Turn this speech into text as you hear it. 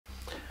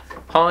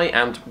Hi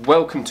and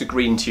welcome to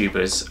Green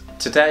Tubers.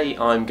 Today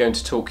I'm going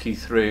to talk you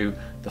through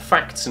the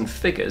facts and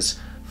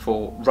figures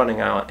for running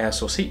our air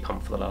source heat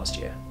pump for the last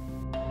year.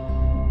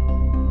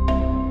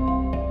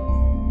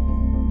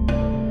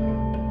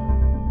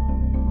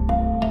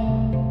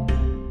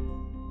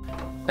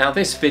 Now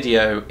this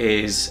video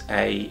is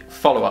a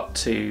follow-up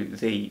to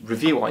the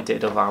review I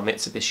did of our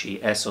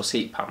Mitsubishi air source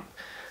heat pump,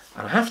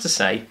 and I have to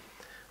say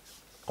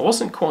I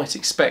wasn't quite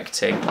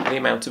expecting the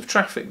amount of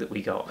traffic that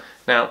we got.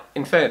 Now,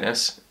 in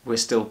fairness, we're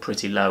still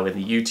pretty low in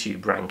the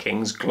YouTube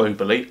rankings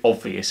globally,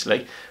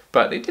 obviously,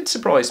 but it did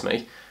surprise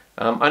me.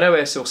 I know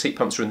air source heat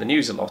pumps are in the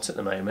news a lot at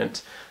the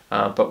moment,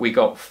 but we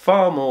got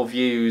far more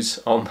views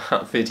on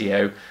that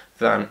video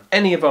than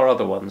any of our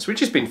other ones,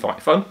 which has been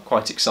quite fun,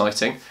 quite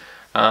exciting.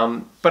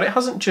 But it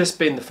hasn't just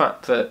been the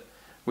fact that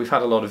we've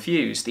had a lot of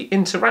views. The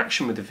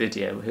interaction with the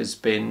video has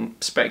been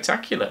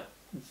spectacular.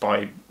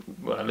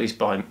 Well, at least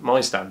by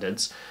my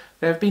standards.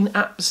 There have been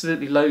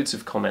absolutely loads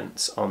of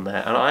comments on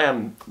there, and I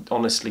am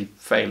honestly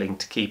failing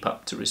to keep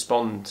up to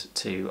respond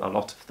to a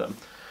lot of them.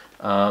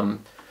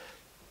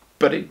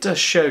 But it does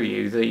show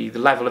you the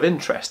level of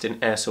interest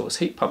in air source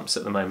heat pumps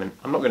at the moment.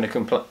 I'm not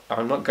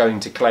going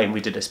to claim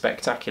we did a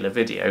spectacular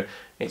video.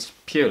 It's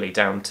purely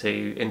down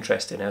to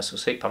interest in air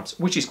source heat pumps,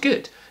 which is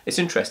good. It's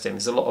interesting.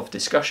 There's a lot of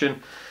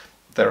discussion.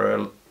 There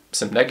are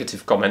some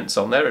negative comments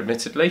on there,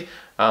 admittedly.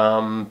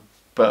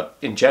 But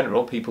in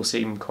general, people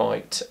seem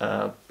quite,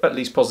 at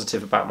least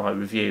positive about my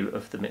review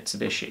of the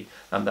Mitsubishi,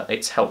 and that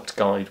it's helped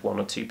guide one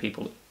or two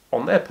people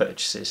on their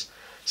purchases.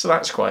 So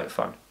that's quite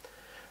fun.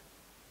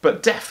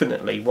 But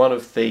definitely one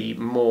of the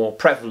more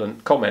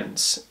prevalent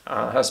comments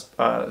has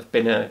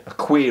been a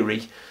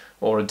query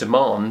or a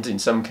demand in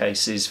some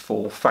cases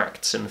for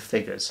facts and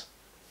figures.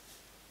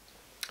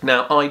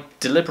 Now, I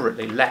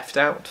deliberately left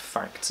out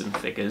facts and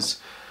figures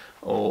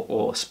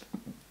or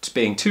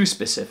being too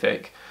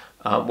specific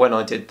when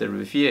I did the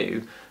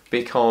review,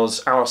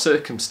 because our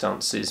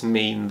circumstances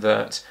mean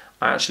that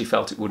I actually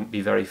felt it wouldn't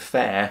be very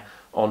fair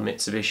on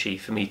Mitsubishi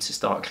for me to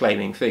start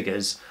claiming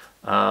figures,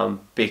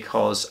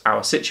 because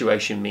our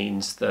situation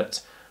means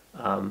that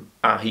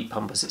our heat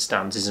pump as it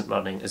stands isn't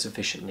running as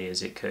efficiently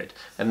as it could,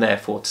 and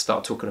therefore to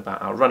start talking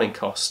about our running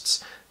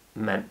costs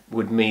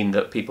would mean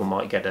that people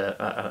might get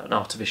an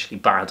artificially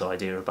bad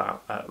idea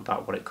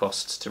about what it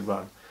costs to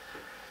run.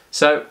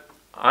 So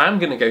I am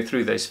going to go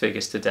through those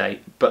figures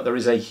today, but there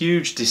is a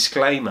huge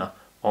disclaimer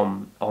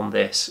on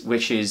this,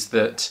 which is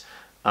that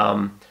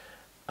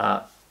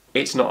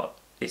it's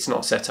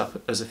not set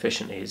up as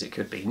efficiently as it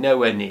could be,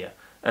 nowhere near,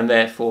 and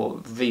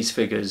therefore these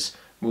figures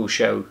will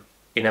show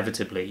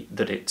inevitably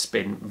that it's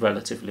been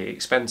relatively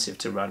expensive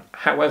to run.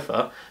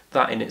 However,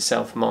 that in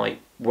itself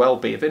might well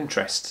be of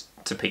interest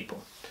to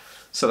people.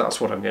 So that's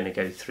what I'm going to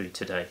go through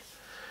today.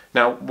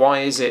 Now,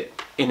 why is it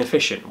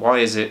inefficient? Why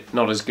is it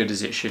not as good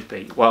as it should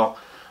be? Well,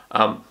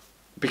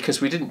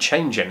 because we didn't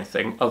change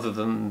anything other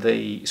than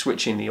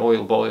switching the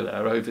oil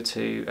boiler over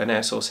to an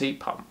air source heat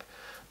pump.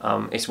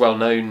 It's well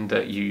known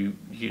that you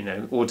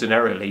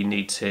ordinarily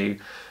need to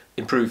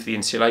improve the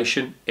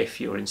insulation if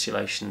your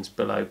insulation's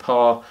below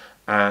par,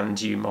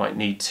 and you might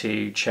need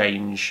to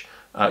change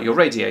your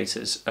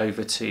radiators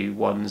over to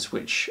ones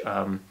which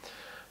are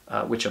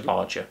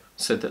larger,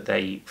 so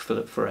that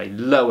for a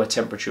lower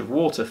temperature of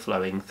water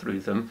flowing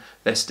through them,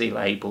 they're still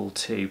able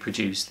to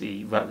produce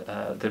the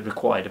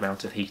required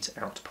amount of heat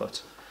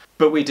output.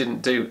 But we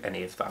didn't do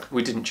any of that.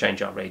 We didn't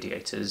change our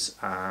radiators,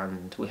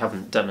 and we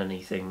haven't done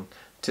anything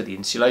to the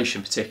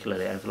insulation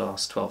particularly over the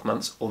last 12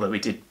 months, although we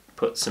did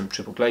put some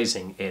triple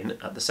glazing in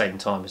at the same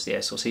time as the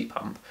air source heat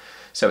pump.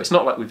 So it's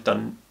not like we've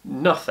done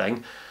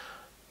nothing,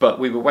 but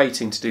we were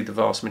waiting to do the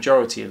vast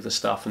majority of the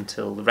stuff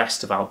until the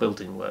rest of our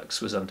building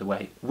works was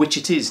underway, which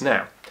it is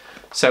now.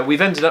 So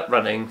we've ended up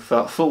running for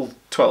a full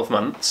 12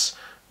 months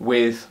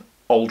with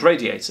old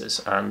radiators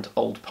and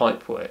old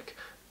pipework.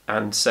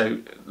 And so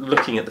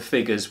looking at the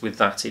figures with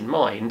that in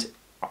mind,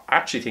 I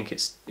actually think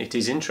it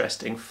is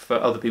interesting for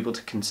other people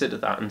to consider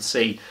that and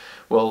see,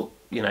 well,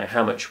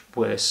 how much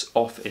worse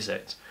off is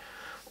it?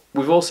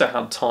 We've also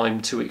had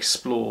time to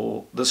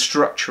explore the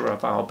structure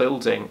of our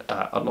building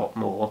a lot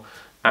more,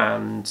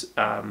 and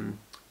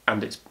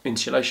its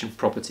insulation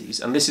properties.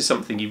 And this is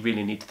something you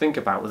really need to think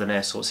about with an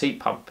air source heat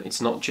pump.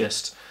 It's not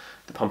just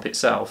the pump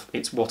itself,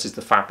 it's what is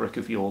the fabric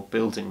of your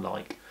building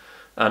like.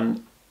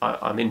 And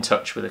I'm in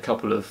touch with a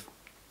couple of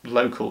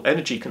local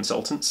energy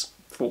consultants,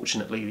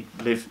 fortunately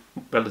live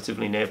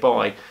relatively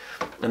nearby,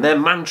 and their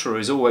mantra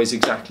is always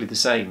exactly the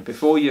same.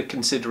 Before you're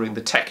considering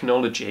the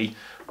technology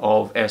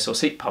of air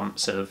source heat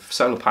pumps, of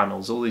solar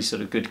panels, all these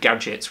sort of good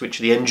gadgets which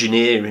the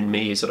engineer in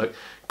me is sort of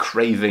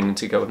craving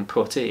to go and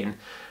put in,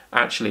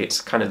 actually it's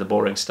kind of the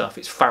boring stuff.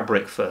 It's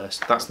fabric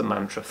first. That's the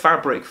mantra.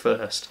 Fabric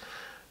first.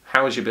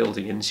 How is your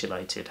building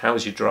insulated? How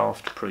is your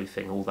draft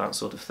proofing? All that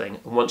sort of thing.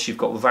 And once you've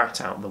got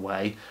that out of the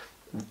way,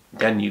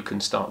 then you can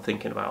start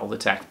thinking about all the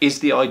tech. Is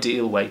the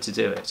ideal way to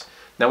do it.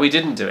 Now, we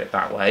didn't do it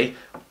that way,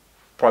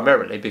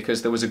 primarily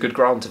because there was a good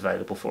grant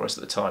available for us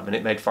at the time, and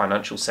it made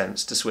financial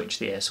sense to switch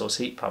the air source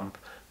heat pump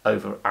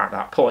over at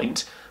that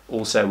point,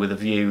 also with a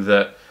view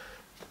that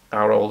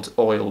our old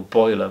oil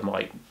boiler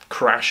might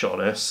crash on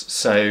us,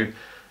 so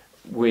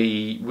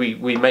we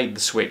made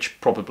the switch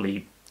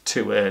probably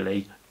too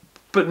early,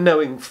 but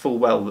knowing full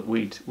well that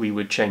we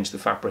would change the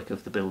fabric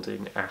of the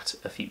building at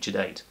a future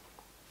date.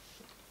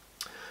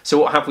 So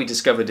what have we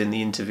discovered in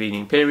the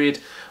intervening period?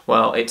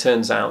 Well, it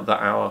turns out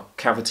that our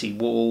cavity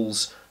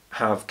walls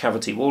have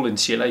cavity wall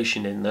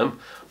insulation in them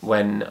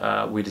when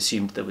we'd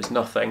assumed there was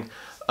nothing,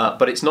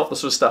 but it's not the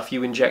sort of stuff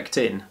you inject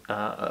in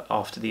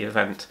after the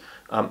event.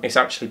 It's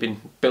actually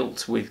been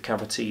built with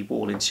cavity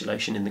wall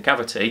insulation in the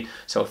cavity,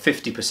 so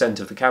 50%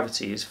 of the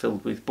cavity is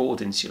filled with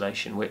board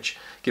insulation, which,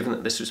 given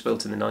that this was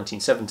built in the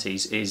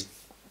 1970s, is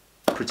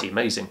pretty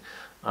amazing.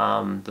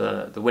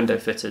 The window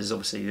fitters,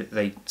 obviously,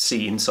 they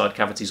see inside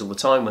cavities all the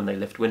time when they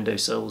lift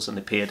windowsills and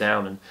they peer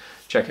down and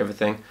check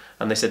everything,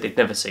 and they said they'd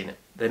never seen it.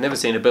 They'd never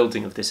seen a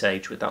building of this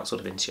age with that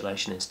sort of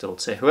insulation installed.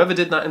 So whoever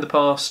did that in the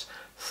past,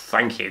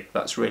 thank you,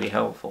 that's really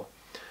helpful.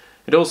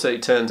 It also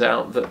turns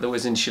out that there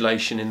was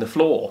insulation in the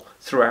floor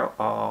throughout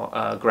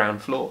our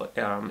ground floor,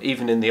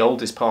 even in the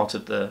oldest part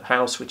of the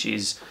house, which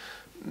is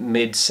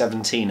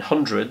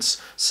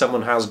mid-1700s,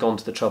 someone has gone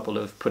to the trouble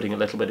of putting a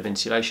little bit of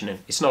insulation in.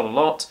 It's not a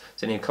lot,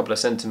 it's only a couple of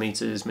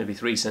centimetres, maybe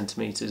 3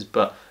 centimetres,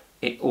 but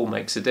it all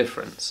makes a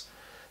difference.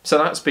 So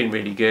that's been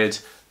really good,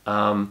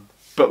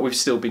 but we've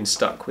still been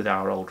stuck with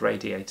our old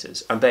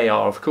radiators, and they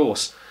are, of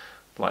course,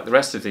 like the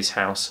rest of this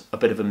house, a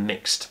bit of a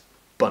mixed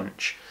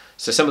bunch.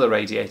 So some of the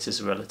radiators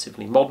are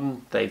relatively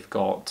modern. They've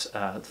got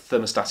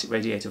thermostatic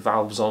radiator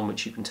valves on,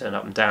 which you can turn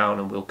up and down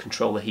and will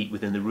control the heat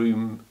within the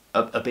room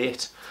a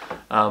bit.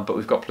 But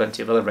we've got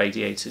plenty of other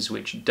radiators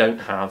which don't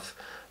have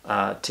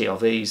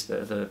TRVs,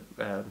 the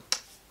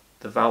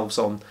valves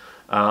on,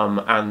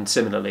 and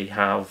similarly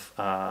have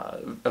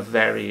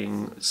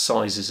varying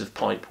sizes of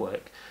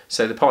pipework.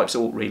 So the pipes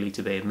ought really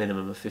to be a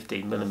minimum of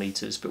 15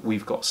 millimetres, but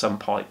we've got some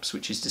pipes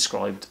which is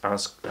described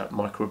as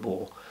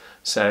microbore.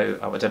 So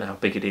I don't know how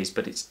big it is,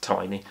 but it's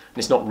tiny, and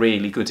it's not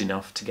really good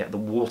enough to get the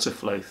water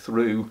flow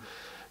through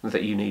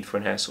that you need for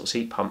an air source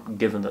heat pump,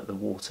 given that the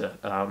water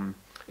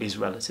is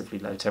relatively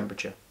low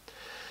temperature.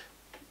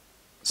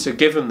 So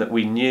given that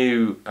we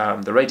knew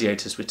the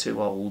radiators were too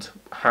old,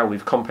 how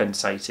we've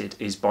compensated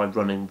is by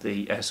running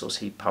the air source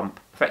heat pump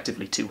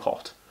effectively too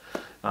hot.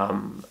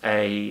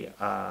 A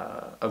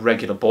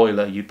regular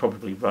boiler, you'd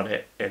probably run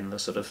it in the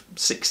sort of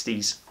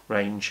 60s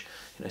range,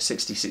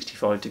 60,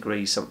 65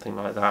 degrees, something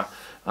like that.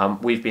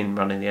 We've been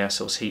running the air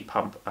source heat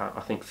pump at, I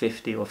think,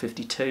 50 or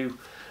 52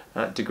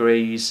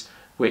 degrees,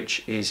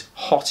 which is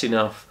hot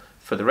enough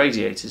for the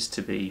radiators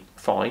to be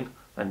fine,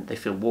 and they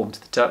feel warm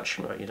to the touch,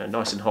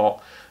 nice and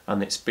hot,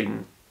 and it's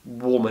been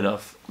warm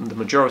enough the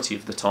majority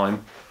of the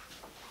time.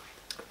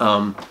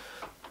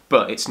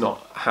 But it's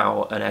not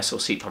how an air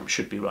source heat pump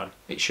should be run.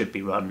 It should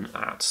be run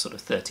at sort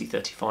of 30,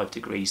 35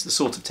 degrees, the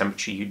sort of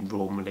temperature you'd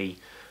normally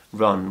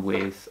run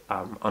with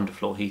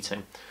underfloor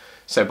heating.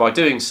 So by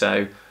doing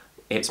so,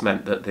 it's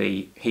meant that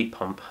the heat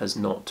pump has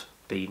not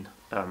been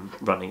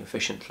running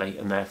efficiently,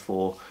 and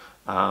therefore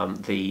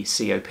the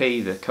COP,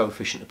 the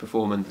coefficient of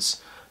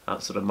performance,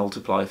 sort of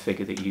multiplier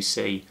figure that you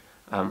see,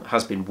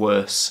 has been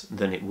worse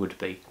than it would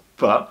be.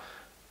 But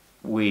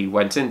we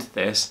went into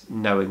this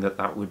knowing that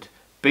that would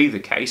be the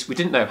case. We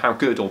didn't know how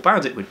good or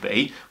bad it would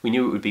be. We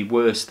knew it would be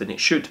worse than it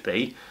should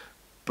be,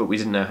 but we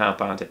didn't know how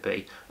bad it'd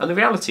be. And the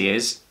reality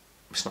is,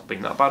 it's not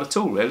been that bad at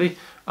all, really.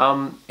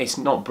 It's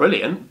not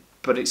brilliant,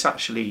 but it's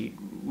actually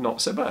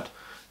not so bad.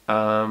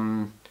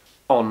 On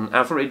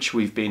average,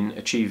 we've been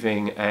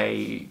achieving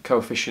a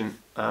coefficient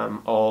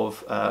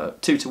of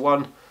 2 to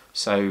 1.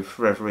 So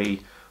for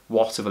every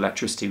watt of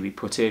electricity we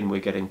put in, we're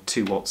getting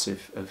 2 watts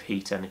of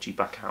heat energy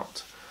back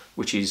out,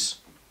 which is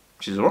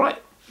all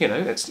right.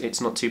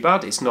 It's not too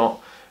bad. It's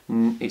not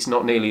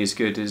nearly as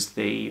good as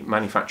the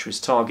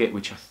manufacturer's target,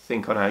 which I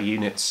think on our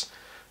units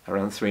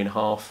around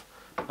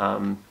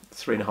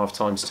 3.5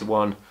 times to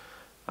 1.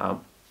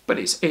 But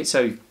it's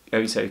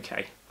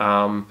okay.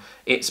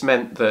 It's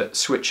meant that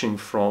switching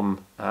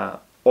from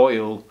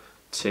oil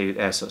to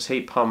air source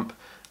heat pump,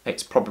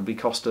 it's probably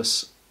cost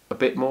us a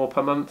bit more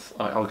per month.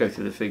 I'll go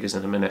through the figures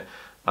in a minute,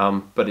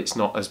 but it's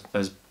not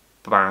as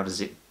bad as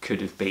it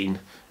could have been.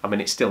 I mean,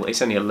 it's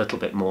only a little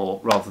bit more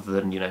rather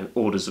than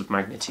orders of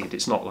magnitude.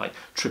 It's not like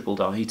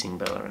tripled our heating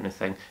bill or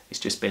anything. It's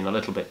just been a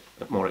little bit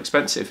more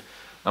expensive,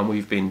 and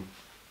we've been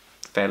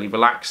fairly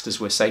relaxed as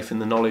we're safe in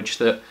the knowledge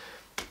that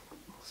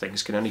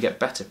things can only get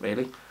better,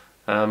 really.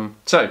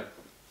 So,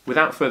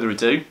 without further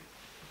ado,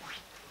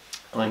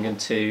 I'm going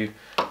to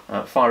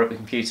fire up the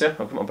computer.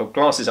 I've got my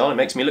glasses on, it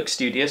makes me look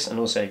studious and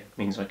also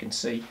means I can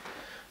see.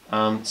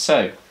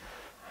 So,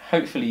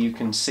 hopefully you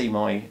can see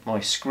my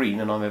screen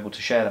and I'm able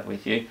to share that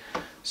with you.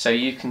 So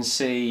you can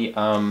see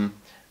I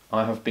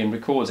have been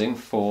recording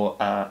for,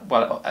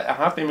 well, I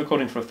have been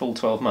recording for a full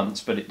 12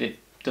 months, but it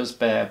does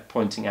bear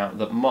pointing out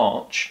that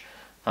March,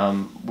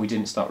 we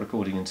didn't start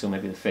recording until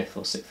maybe the 5th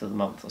or 6th of the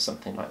month or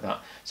something like that.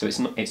 So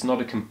it's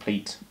not a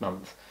complete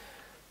month.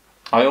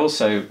 I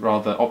also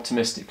rather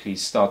optimistically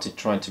started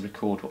trying to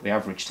record what the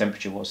average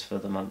temperature was for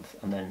the month,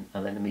 and then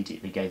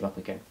immediately gave up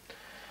again.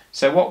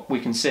 So what we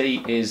can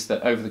see is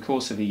that over the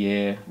course of a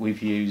year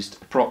we've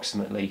used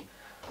approximately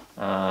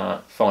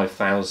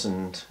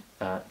 5,000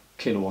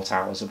 kilowatt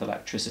hours of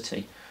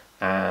electricity,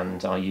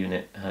 and our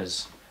unit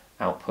has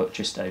output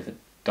just over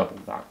double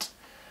that,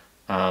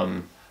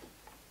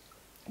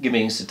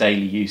 giving us a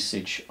daily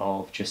usage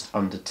of just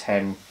under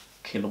 10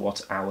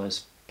 kilowatt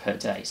hours per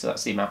day. So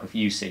that's the amount of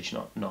usage,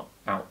 not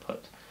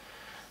output.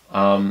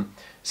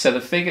 So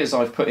the figures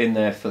I've put in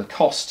there for the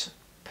cost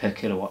per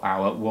kilowatt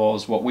hour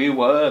was what we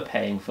were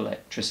paying for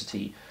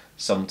electricity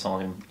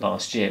sometime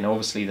last year. Now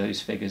obviously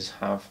those figures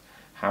have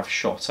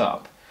shot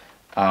up.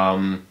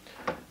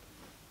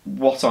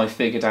 What I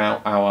figured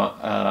out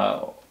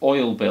our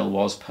oil bill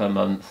was per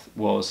month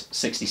was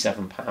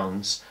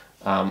 £67,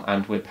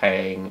 and we're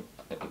paying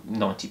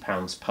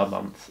 £90 per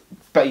month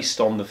based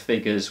on the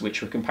figures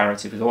which were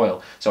comparative with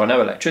oil. So I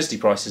know electricity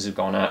prices have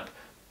gone up,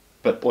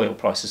 but oil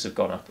prices have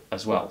gone up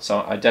as well.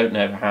 So I don't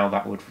know how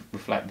that would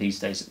reflect these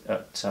days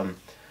at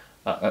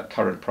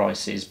current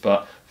prices,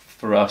 but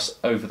for us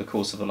over the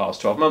course of the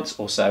last 12 months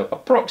or so,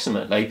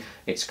 approximately,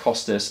 it's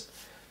cost us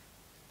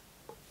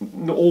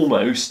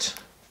almost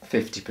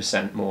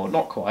 50% more,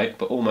 not quite,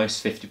 but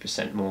almost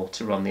 50% more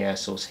to run the air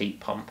source heat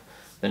pump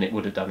than it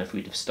would have done if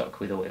we'd have stuck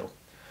with oil.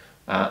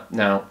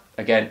 Now,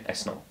 again,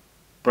 it's not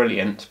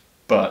brilliant,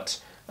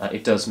 but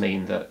it does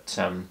mean that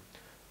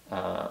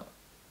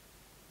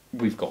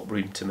we've got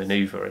room to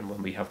manoeuvre, and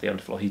when we have the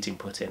underfloor heating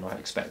put in, I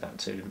expect that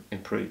to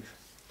improve.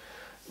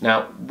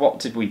 Now, what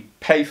did we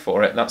pay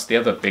for it? That's the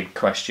other big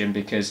question,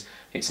 because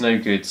it's no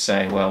good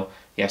saying, well,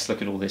 yes,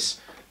 look at all this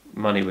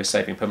money we're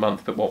saving per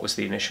month, but what was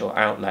the initial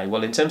outlay?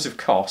 Well, in terms of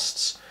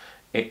costs,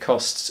 it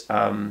costs,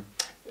 the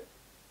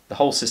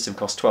whole system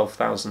cost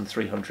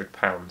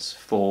 £12,300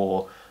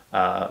 for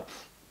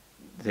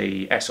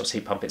the air source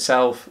heat pump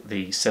itself,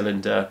 the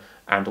cylinder,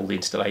 and all the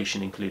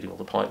installation, including all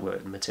the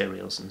pipework and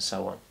materials and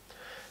so on.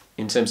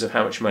 In terms of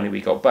how much money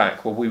we got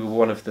back, well, we were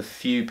one of the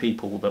few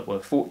people that were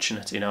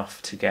fortunate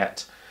enough to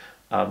get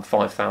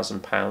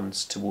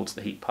 £5,000 towards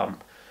the heat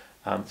pump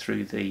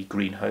through the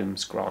Green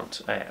Homes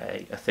grant,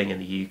 a thing in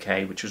the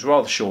UK which was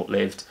rather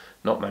short-lived.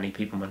 Not many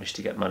people managed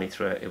to get money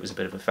through it. It was a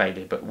bit of a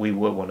failure, but we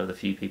were one of the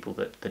few people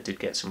that did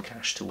get some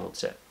cash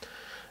towards it.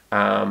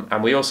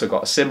 And we also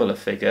got a similar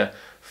figure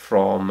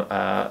from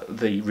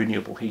the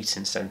Renewable Heat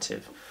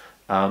Incentive.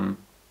 Now,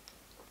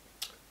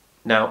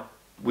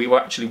 we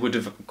actually would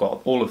have got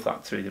all of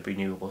that through the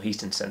Renewable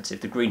Heat Incentive.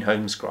 The Green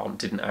Homes grant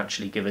didn't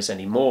actually give us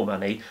any more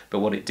money, but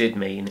what it did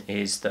mean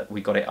is that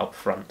we got it up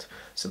front.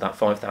 So that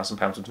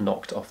 £5,000 was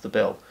knocked off the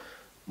bill.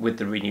 With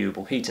the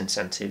Renewable Heat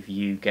Incentive,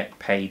 you get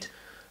paid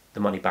the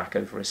money back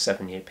over a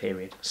 7-year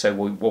period. So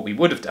what we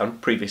would have done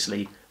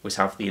previously was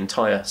have the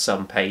entire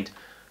sum paid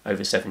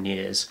over 7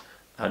 years,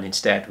 and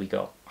instead we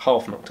got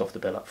half knocked off the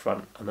bill up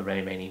front, and the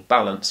remaining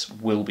balance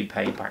will be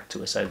paid back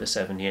to us over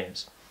 7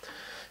 years.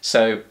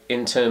 So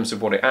in terms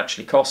of what it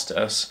actually cost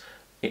us,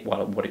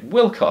 what it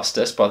will cost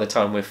us by the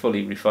time we're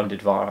fully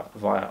refunded via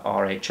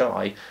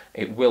RHI,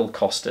 it will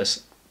cost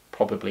us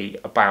probably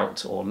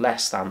about or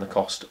less than the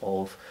cost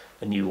of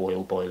a new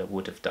oil boiler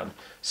would have done.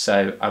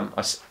 So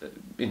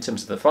in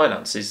terms of the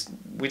finances,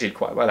 we did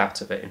quite well out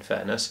of it, in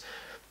fairness.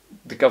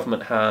 The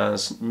government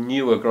has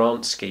newer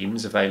grant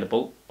schemes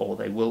available, or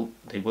they will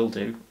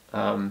do,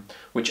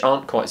 which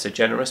aren't quite so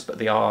generous, but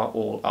they are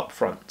all up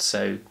front,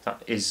 so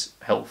that is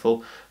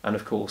helpful. And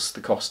of course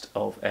the cost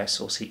of air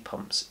source heat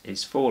pumps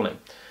is falling.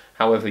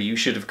 However, you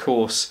should of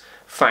course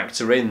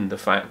factor in the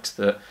fact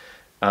that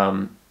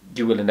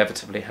you will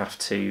inevitably have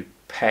to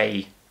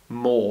pay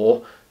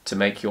more to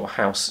make your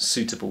house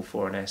suitable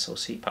for an air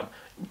source heat pump.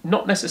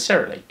 Not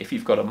necessarily. If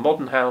you've got a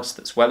modern house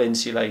that's well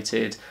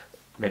insulated,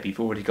 maybe you've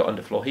already got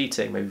underfloor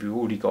heating, maybe you've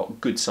already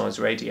got good sized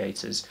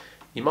radiators,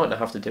 you might not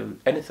have to do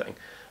anything.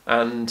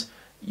 And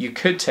you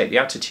could take the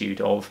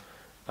attitude of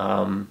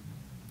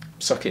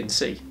suck it and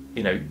see.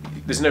 You know,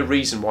 there's no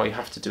reason why you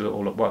have to do it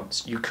all at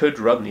once. You could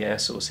run the air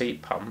source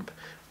heat pump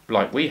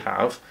like we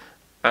have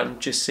and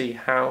just see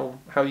how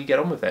you get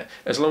on with it.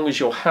 As long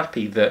as you're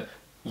happy that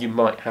you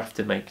might have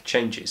to make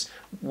changes.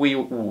 We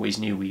always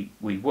knew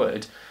we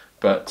would,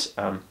 but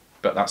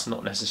that's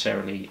not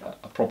necessarily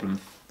a problem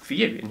for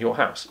you in your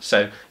house.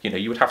 So, you know,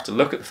 you would have to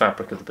look at the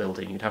fabric of the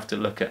building, you'd have to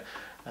look at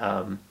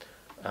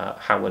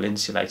how well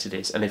insulated it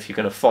is, and if you're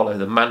going to follow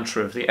the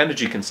mantra of the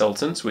energy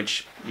consultants,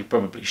 which you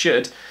probably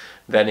should,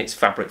 then it's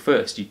fabric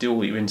first. You do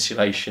all your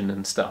insulation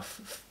and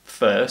stuff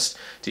first,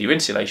 do your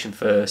insulation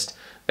first,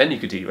 then you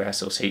could do your air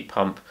source heat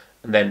pump,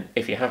 and then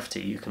if you have to,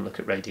 you can look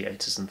at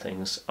radiators and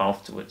things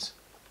afterwards.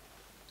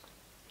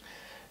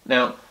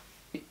 Now,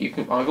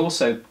 I've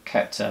also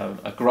kept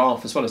a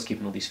graph, as well as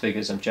keeping all these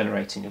figures, I'm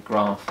generating a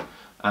graph,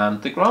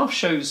 and the graph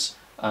shows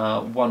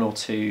one or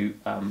two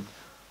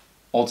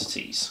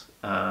oddities,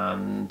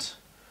 and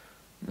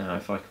now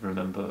if I can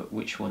remember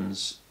which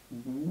one's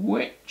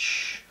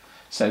which.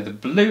 So the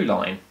blue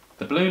line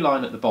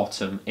at the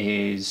bottom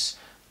is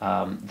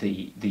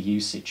the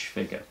usage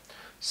figure.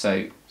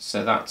 So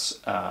that's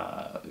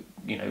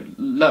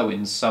low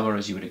in summer,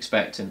 as you would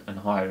expect, and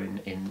higher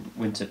in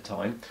winter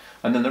time.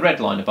 And then the red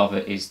line above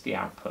it is the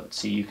output.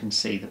 So you can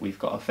see that we've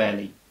got a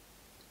fairly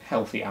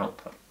healthy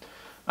output.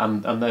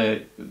 And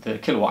the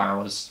kilowatt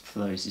hours for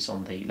those is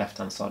on the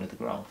left-hand side of the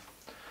graph.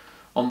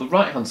 On the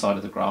right-hand side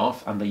of the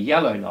graph, and the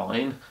yellow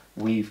line,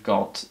 we've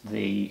got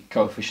the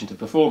coefficient of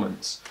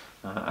performance,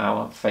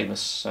 our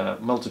famous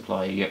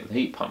multiplier you get with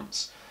heat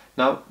pumps.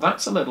 Now,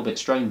 that's a little bit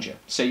stranger.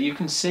 So you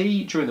can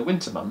see during the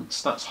winter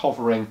months, that's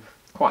hovering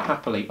quite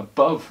happily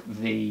above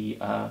the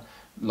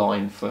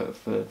line for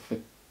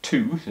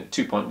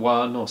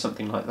 2.1 or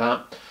something like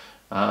that.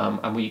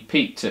 And we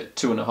peaked at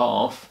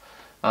 2.5.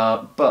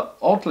 But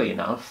oddly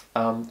enough,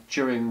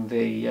 during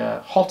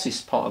the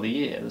hottest part of the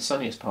year, the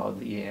sunniest part of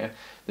the year,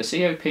 the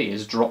COP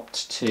has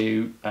dropped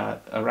to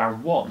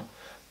around 1.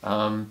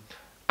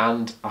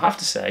 And I have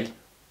to say,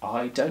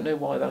 I don't know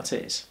why that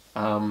is.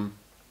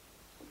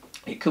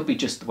 It could be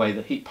just the way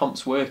the heat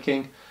pump's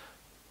working,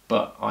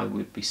 but I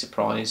would be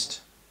surprised.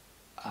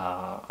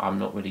 I'm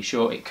not really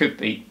sure. It could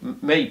be,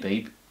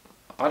 maybe,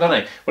 I don't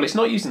know. Well, it's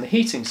not using the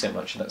heating so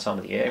much at that time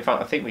of the year. In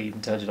fact, I think we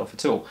even turned it off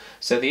at all.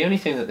 So the only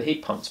thing that the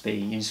heat pump's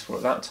being used for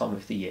at that time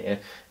of the year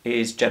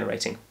is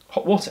generating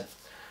hot water.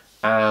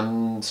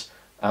 And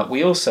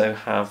we also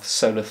have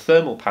solar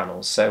thermal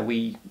panels. So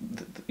we,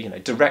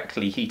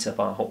 directly heat up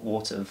our hot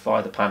water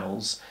via the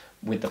panels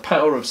with the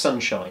power of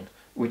sunshine,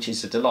 which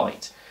is a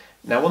delight.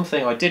 Now, one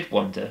thing I did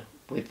wonder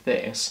with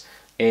this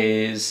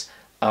is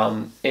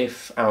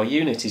if our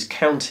unit is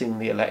counting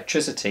the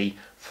electricity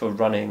for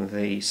running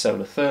the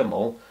solar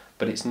thermal,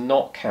 but it's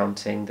not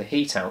counting the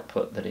heat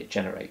output that it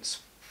generates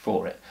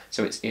for it.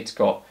 So it's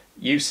got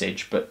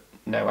usage but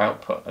no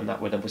output, and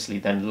that would obviously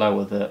then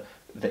lower the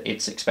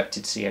its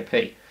expected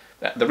COP.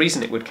 The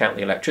reason it would count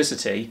the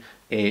electricity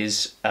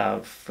is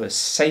for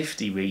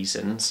safety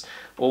reasons.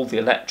 All the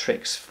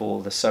electrics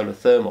for the solar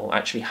thermal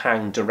actually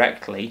hang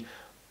directly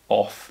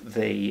off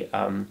the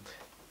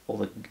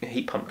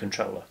heat pump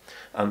controller.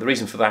 And the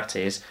reason for that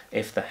is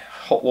if the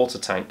hot water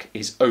tank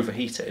is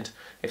overheated,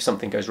 if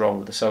something goes wrong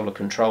with the solar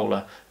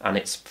controller and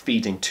it's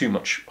feeding too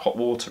much hot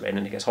water in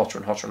and it gets hotter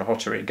and hotter and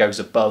hotter, it goes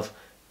above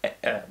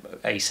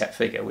a set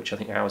figure, which I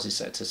think ours is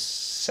set to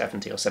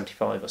 70 or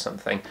 75 or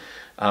something,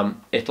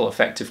 it'll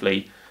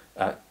effectively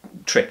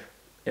trip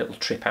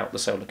out the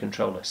solar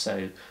controller,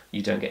 so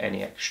you don't get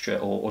any extra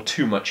or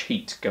too much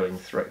heat going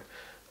through.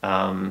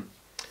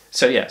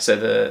 So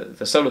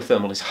the solar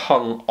thermal is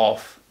hung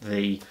off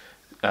the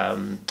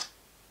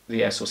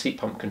air source heat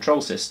pump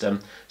control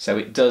system, so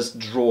it does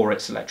draw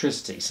its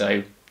electricity.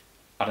 So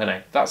I don't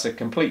know, that's a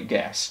complete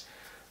guess.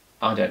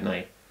 I don't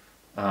know.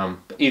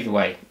 But either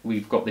way,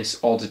 we've got this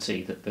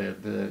oddity that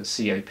the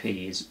COP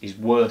is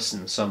worse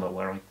in summer,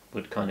 where I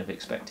would kind of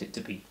expect it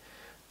to be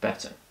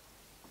better.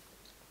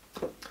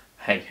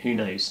 Hey, who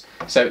knows?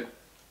 So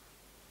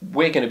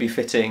we're going to be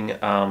fitting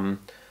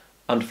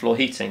underfloor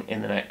heating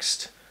in the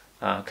next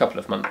couple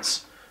of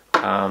months,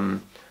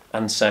 and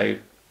so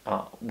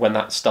when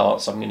that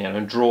starts, I'm going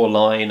to draw a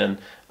line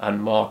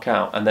and mark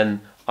out, and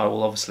then I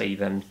will obviously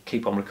then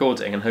keep on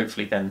recording and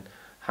hopefully then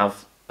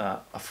have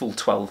a full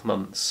 12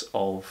 months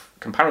of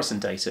comparison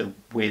data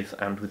with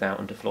and without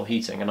underfloor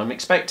heating, and I'm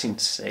expecting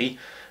to see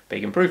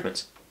big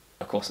improvements.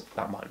 Of course,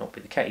 that might not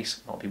be the case,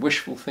 it might be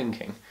wishful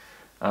thinking,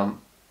 but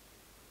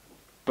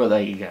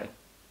there you go.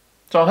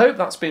 So I hope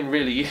that's been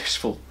really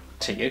useful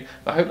to you.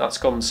 I hope that's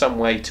gone some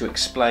way to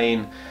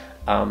explain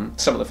some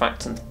of the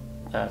facts and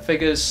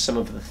figures, some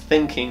of the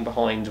thinking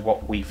behind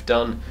what we've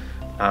done,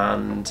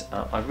 and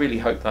I really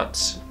hope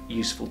that's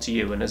useful to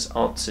you and has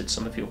answered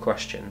some of your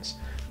questions.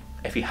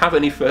 If you have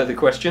any further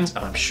questions,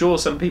 and I'm sure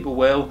some people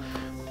will,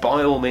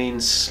 by all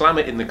means slam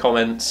it in the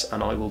comments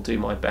and I will do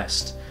my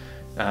best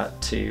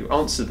to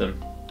answer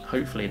them,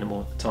 hopefully in a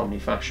more timely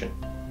fashion.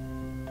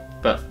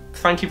 But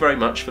thank you very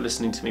much for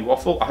listening to me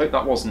waffle. I hope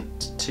that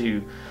wasn't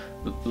too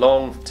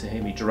long to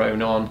hear me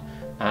drone on,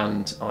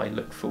 and I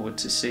look forward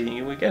to seeing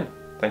you again.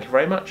 Thank you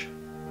very much.